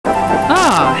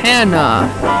Hannah.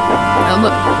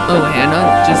 Oh,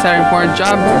 Hannah, just had an important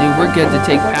job to do. We're good to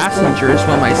take passengers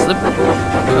while my slip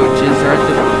coaches are at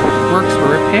the works for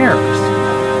repairs.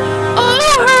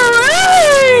 Oh,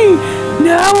 hooray!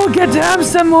 Now we'll get to have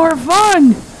some more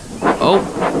fun.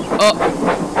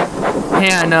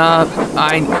 Hannah,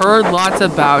 I heard lots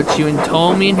about you, and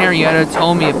Tommy and Henrietta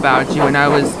told me about you when I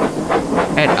was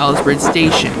at Ellsbridge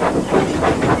Station.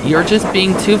 You're just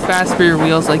being too fast for your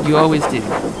wheels like you always do.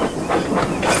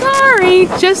 Sorry,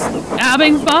 just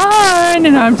having fun,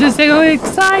 and I'm just so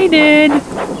excited.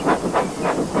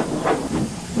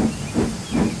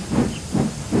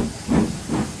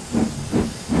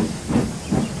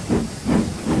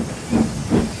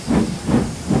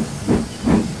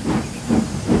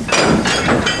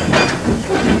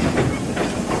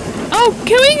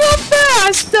 Can we go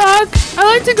fast, Duck? I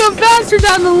like to go faster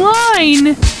down the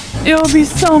line. It'll be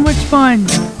so much fun.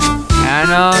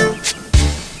 Hannah,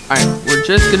 alright, we're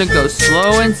just gonna go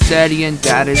slow and steady, and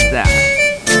that is that.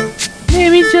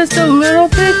 Maybe just a little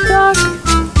bit, Duck?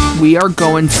 We are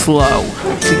going slow,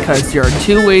 because there are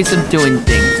two ways of doing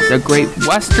things. The Great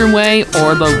Western Way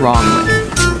or the wrong way.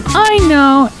 I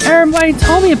know, everybody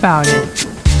told me about it.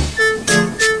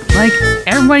 Like,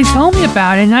 everybody told me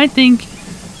about it, and I think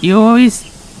you always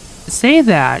say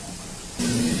that.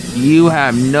 You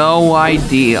have no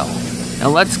idea. Now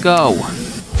let's go.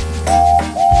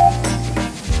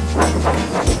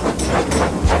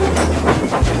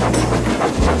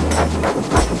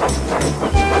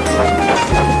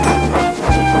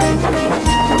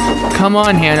 Come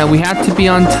on, Hannah, we have to be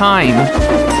on time.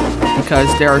 Because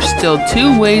there are still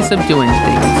two ways of doing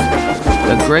things.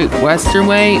 The Great Western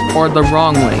Way or the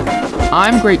wrong way.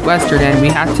 I'm Great Western and we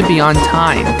have to be on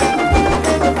time.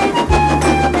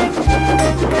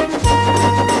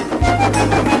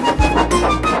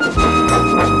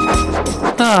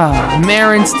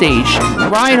 Marin Station,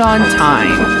 right on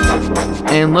time.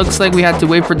 And looks like we have to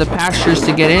wait for the passengers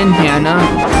to get in, Hannah.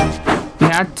 We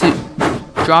have to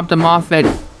drop them off at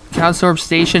Cowthorpe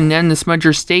Station and then the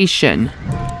Smudger Station.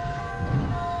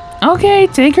 Okay,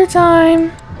 take your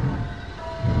time.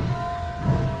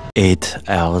 8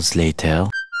 hours later.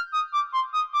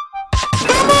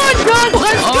 Come on, Doug,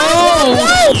 let's go!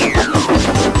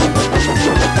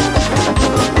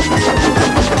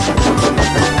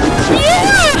 Yeah!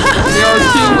 There are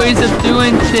two ways of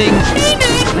doing things.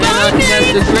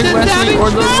 That's the Great Western Way or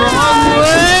the wrong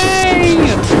way!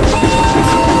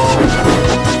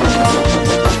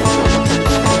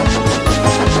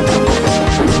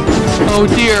 Oh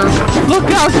dear, look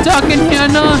out, Duck and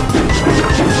Hannah!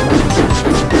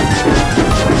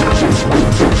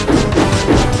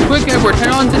 Quick, Edward, head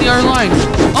on to the other line.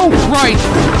 Oh, right.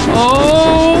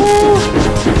 Oh!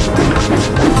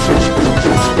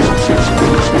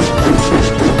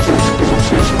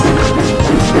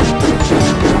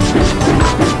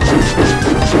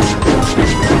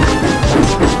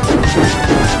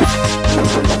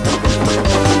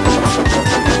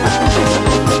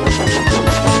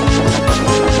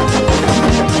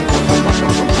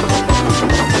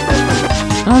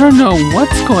 I don't know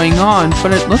what's going on,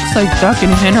 but it looks like Duck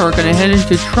and Hannah are gonna head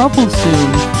into trouble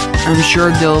soon. I'm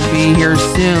sure they'll be here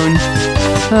soon.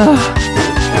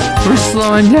 We're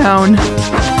slowing down.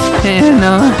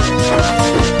 Hannah.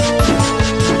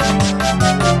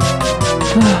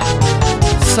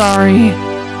 Sorry.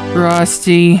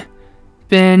 Rusty.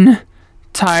 Been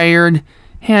tired.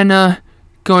 Hannah.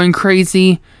 Going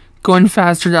crazy. Going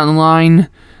faster down the line.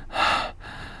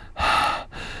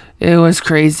 It was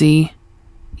crazy.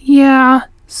 Yeah,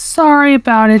 sorry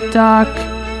about it, Duck.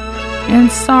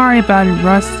 And sorry about it,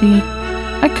 Rusty.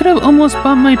 I could have almost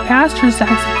bumped my passengers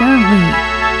accidentally.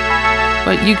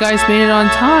 But you guys made it on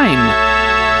time.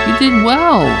 You did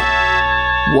well.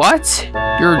 What?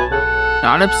 You're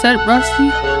not upset,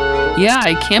 Rusty? Yeah,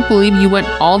 I can't believe you went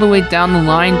all the way down the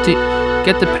line to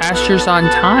get the passengers on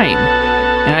time.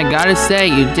 And I gotta say,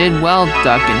 you did well,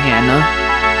 Duck and Hannah.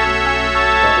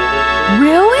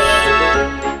 Really?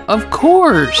 Of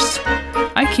course!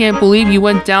 I can't believe you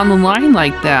went down the line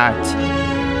like that.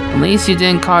 At least you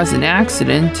didn't cause an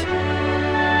accident.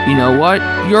 You know what?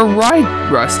 You're right,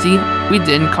 Rusty. We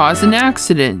didn't cause an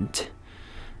accident.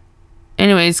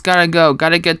 Anyways, gotta go.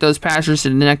 Gotta get those passengers to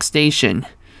the next station.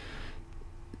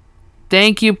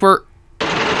 Thank you for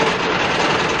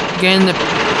getting the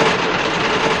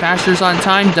passengers on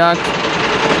time, Duck.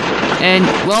 And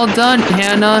well done,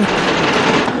 Hannah.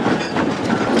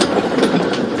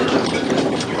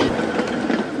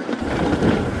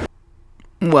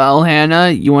 Well, Hannah,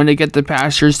 you want to get the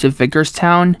passengers to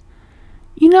Vickerstown?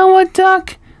 You know what,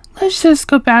 Duck? Let's just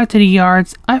go back to the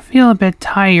yards. I feel a bit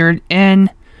tired, and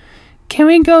can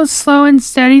we go slow and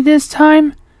steady this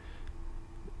time?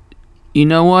 You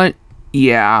know what?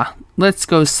 Yeah, let's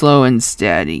go slow and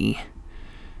steady.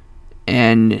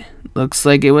 And looks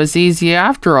like it was easy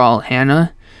after all,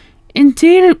 Hannah.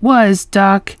 Indeed it was,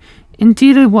 Duck.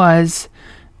 Indeed it was.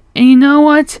 And you know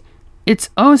what? It's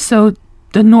also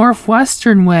the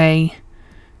Northwestern way.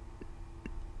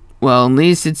 Well, at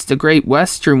least it's the Great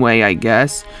Western way, I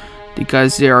guess.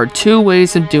 Because there are two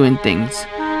ways of doing things.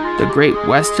 The Great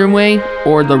Western way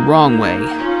or the wrong way.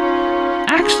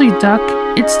 Actually, Duck,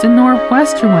 it's the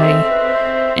Northwestern way.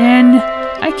 And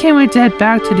I can't wait to head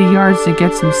back to the yards to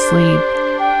get some sleep.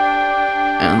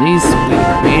 At least we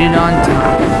made it on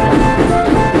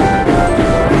time.